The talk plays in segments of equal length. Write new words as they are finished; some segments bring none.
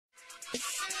Hello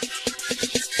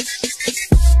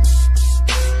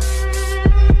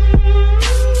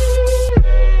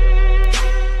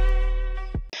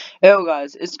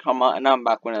guys, it's Karma and I'm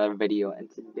back with another video,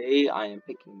 and today I am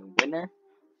picking the winner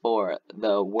for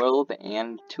the world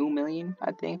and 2 million,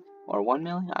 I think, or 1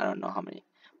 million, I don't know how many,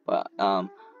 but I'm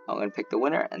going to pick the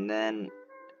winner, and then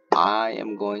I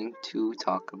am going to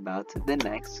talk about the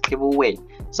next giveaway.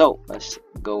 So let's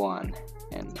go on,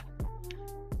 and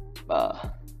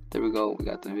there we go, we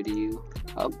got the video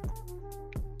up,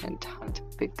 and time to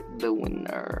pick the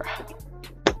winner.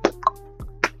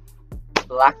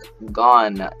 Black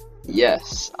Gone.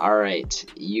 Yes, alright,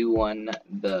 you won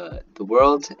the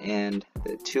world and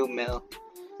the 2 mil.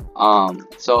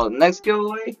 So next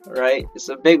giveaway, right, it's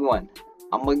a big one.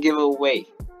 I'm gonna give away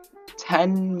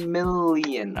 10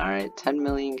 million, alright, 10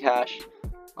 million cash.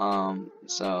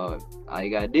 So all you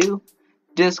gotta do,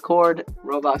 Discord,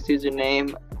 Roblox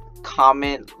username,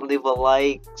 comment, leave a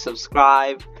like,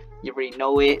 subscribe, you already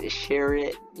know it, share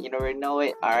it, you already know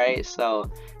it. Alright, so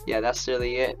yeah, that's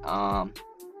really it.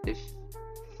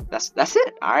 That's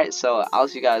it. Alright, so I'll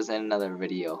see you guys in another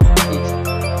video. Peace.